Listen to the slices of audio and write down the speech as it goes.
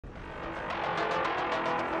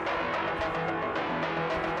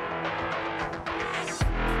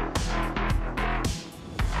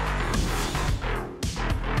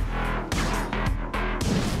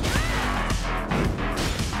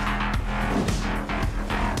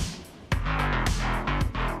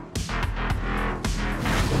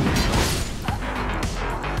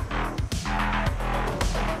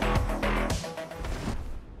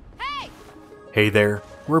Hey there,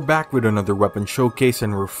 we're back with another weapon showcase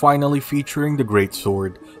and we're finally featuring the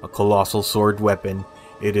Greatsword, a colossal sword weapon.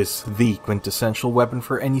 It is the quintessential weapon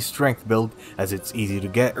for any strength build as it's easy to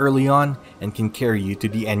get early on and can carry you to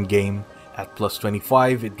the end game. At plus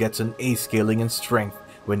 25, it gets an A scaling in strength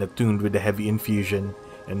when attuned with the heavy infusion,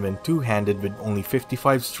 and when two-handed with only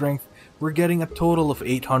 55 strength, we're getting a total of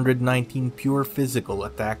 819 pure physical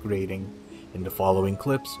attack rating. In the following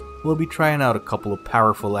clips, we'll be trying out a couple of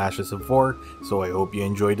powerful Ashes of War, so I hope you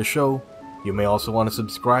enjoy the show. You may also want to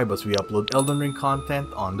subscribe as we upload Elden Ring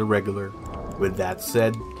content on the regular. With that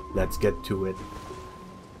said, let's get to it.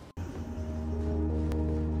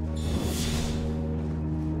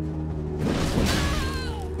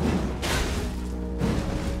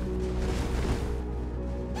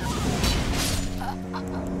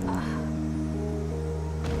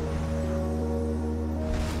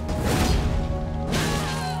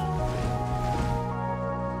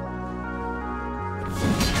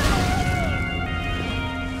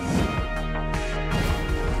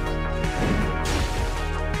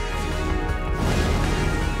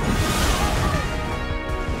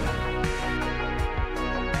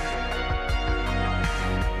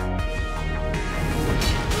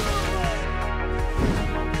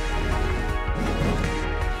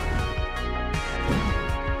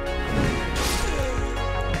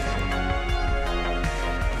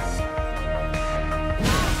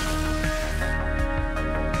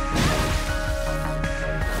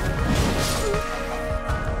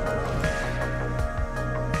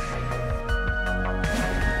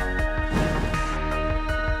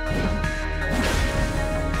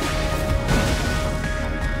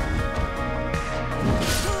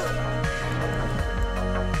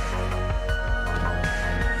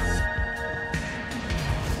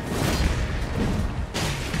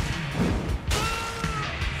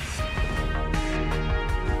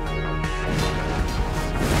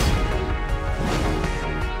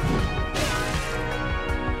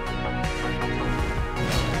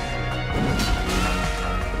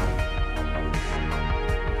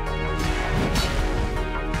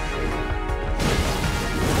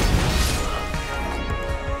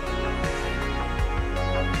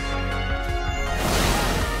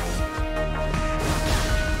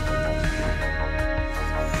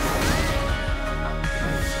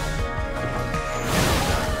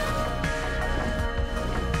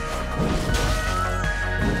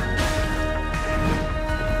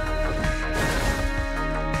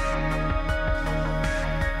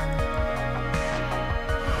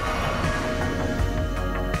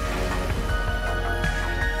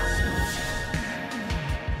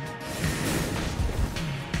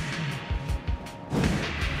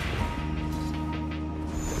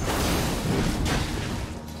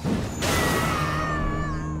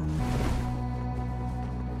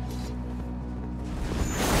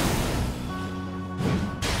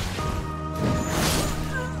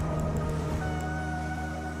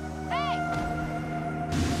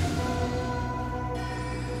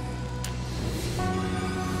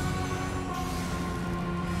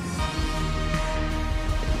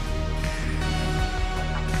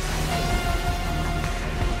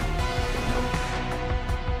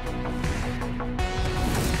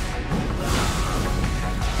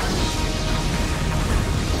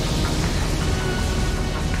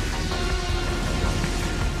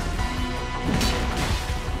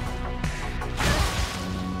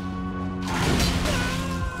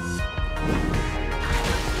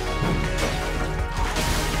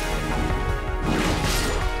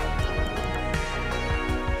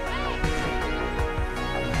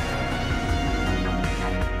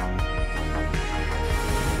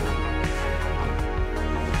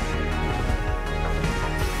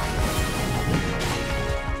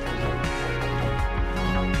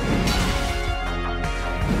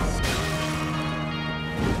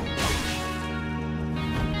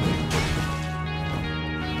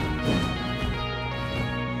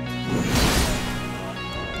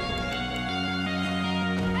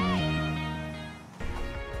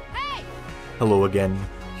 Hello again,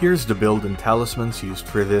 here's the build and talismans used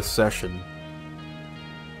for this session.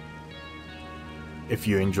 If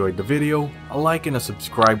you enjoyed the video, a like and a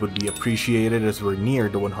subscribe would be appreciated as we're near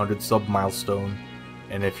the 100 sub milestone.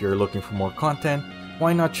 And if you're looking for more content,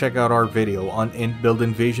 why not check out our video on build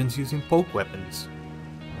invasions using poke weapons.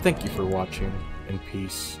 Thank you for watching, and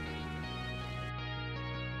peace.